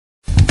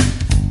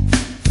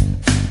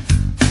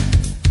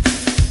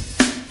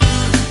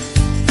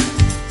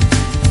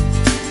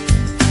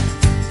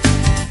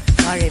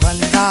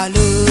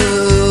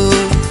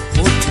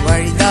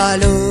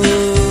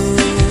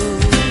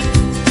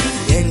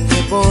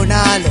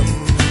போனாலும்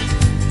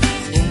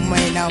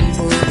உம்மை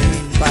நம்புவேன்.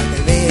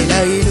 பகல்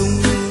வேளையிலும்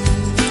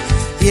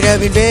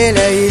இரவின்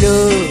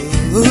வேளையிலும்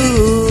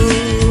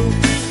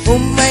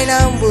உம்மை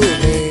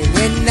நம்புவேன்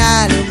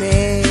என்னாலுமே.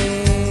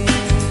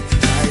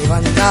 மழை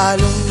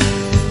வந்தாலும்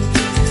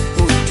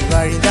ஊற்றி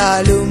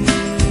வழிந்தாலும்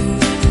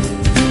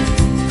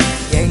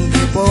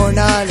எங்கு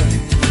போனாலும்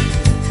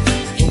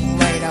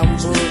உம்மை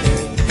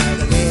நம்புவேன்.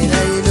 பகல்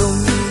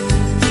வேளையிலும்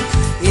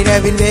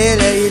இரவின்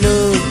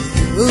வேளையிலும்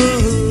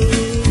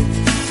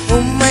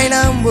உம்மை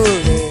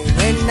நம்புவேன்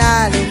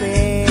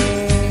என்னாலுமே.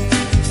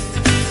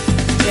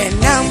 என்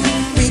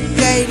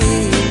நம்பிக்கை நீ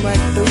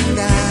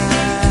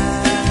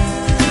மட்டும்தான்,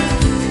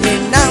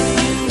 என்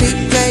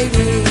நம்பிக்கை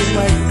நீ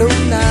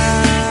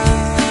மட்டும்தான்,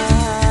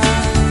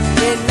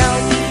 என்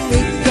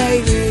நம்பிக்கை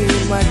நீ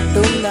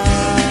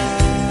மட்டும்தான்,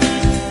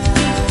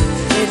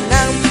 என்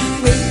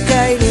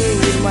நம்பிக்கை நீ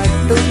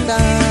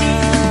மட்டும்தான்.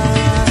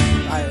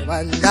 மழை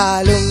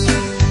வந்தாலும்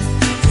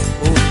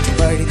ஊற்றி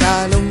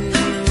வழிந்தாலும்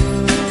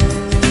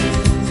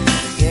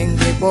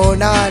எங்கே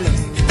போனாலும்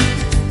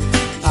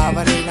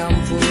அவரை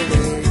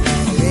நம்புவேன்.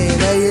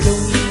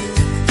 வேளையிலும்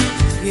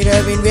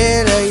இரவின்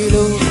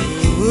வேளையிலும்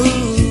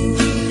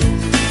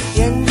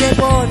எங்கே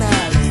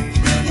போனாலும்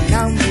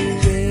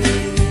நம்புவேன்.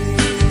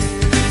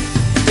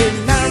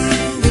 என்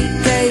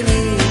நம்பிக்கை நீ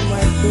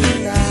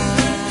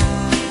மட்டும்தான்,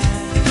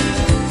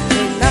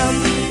 என்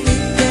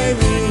நம்பிக்கை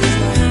நீ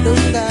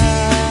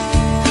மட்டும்தான்,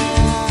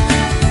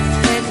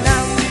 என்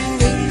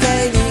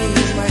நம்பிக்கை நீ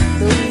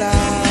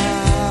மட்டும்தான்,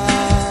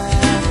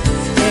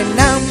 என்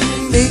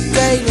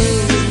நம்பிக்கை நீ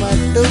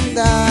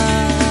மட்டும்தான்.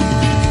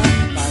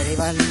 மழை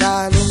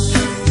வந்தாலும்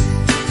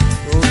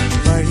ஊற்றி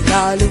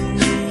வழிந்தாலும்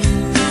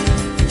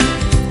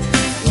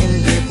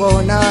எங்கே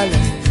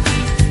போனாலும்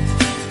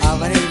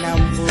அவரை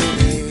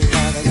நம்புவேன்.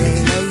 பகல்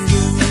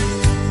வேளையிலும்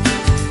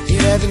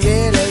இரவு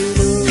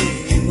வேளையிலும்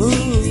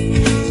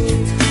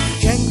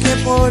எங்கே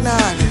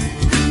போனாலும்